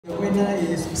The winner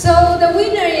is. So the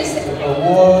winner is.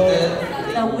 Awarded.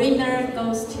 The winner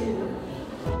goes to.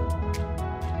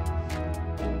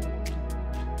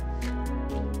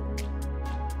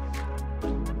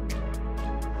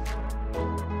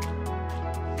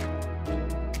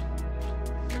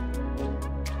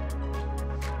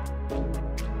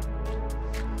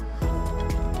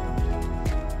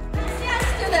 ICI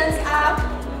students are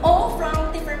all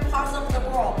from different parts of the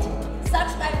world. Such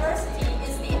diversity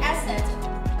is the asset.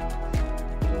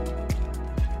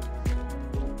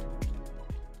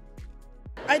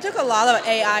 I took a lot of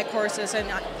AI courses in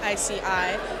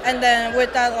ICI, and then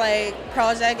with that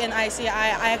project in ICI,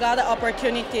 I got the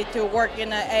opportunity to work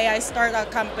in an AI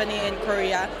startup company in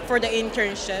Korea for the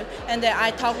internship. And then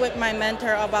I talked with my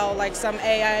mentor about some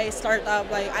AI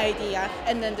startup idea,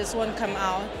 and then this one come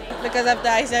out. Because of the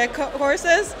ICI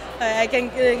courses, I can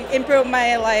improve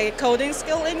my coding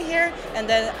skill in here, and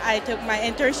then I took my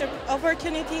internship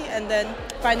opportunity, and then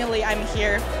finally I'm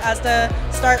here as the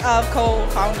startup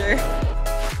co-founder.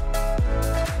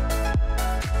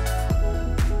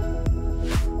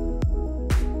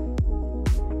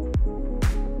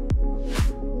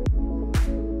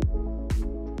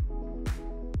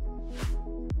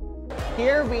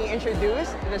 Here we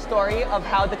introduce the story of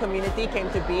how the community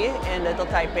came to be in Little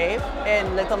Taipei,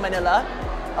 in Little Manila,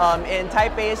 in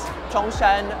Taipei's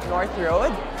Chongshan North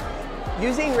Road.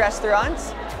 Using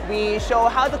restaurants, we show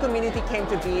how the community came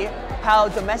to be, how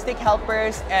domestic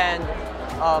helpers and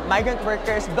migrant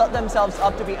workers built themselves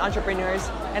up to be entrepreneurs,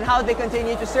 and how they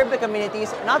continue to serve the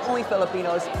communities, not only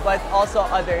Filipinos, but also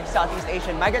other Southeast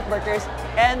Asian migrant workers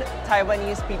and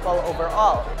Taiwanese people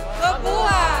overall.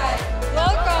 Mabuhay!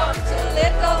 Welcome to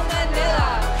Little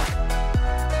Manila!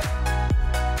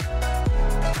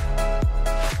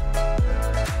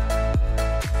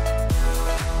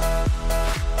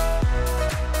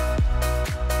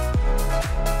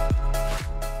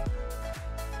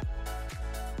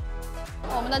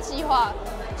 我们的计划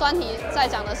专题在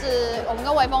讲的是我们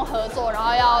跟微风合作，然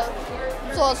后要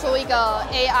做出一个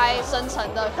AI 生成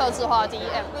的客制化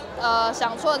DM。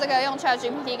想出了这个用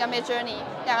ChatGPT 跟 Midjourney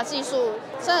两个技术，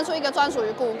生成出一个专属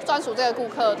这个顾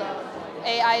客的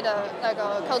AI 的那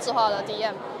个客制化的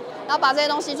DM， 然后把这些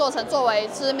东西作为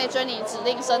是 Midjourney 指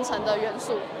令生成的元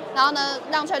素。然后呢，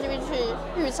让 ChatGPT 去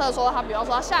预测说比方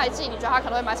说他下一季你觉得他可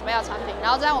能会买什么样的产品，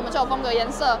然后这样我们就有风格、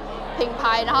颜色、品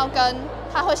牌，然后跟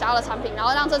他会想要的产品，然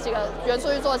后让这几个元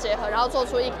素去做结合，然后做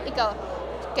出一个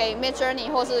给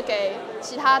Midjourney 或是给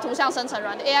其他图像生成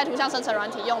软体 AI 图像生成软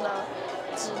体用的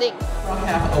指令。We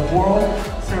have a world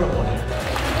ceremony.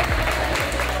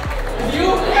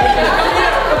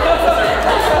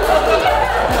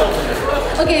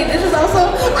 Okay, this is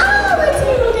also.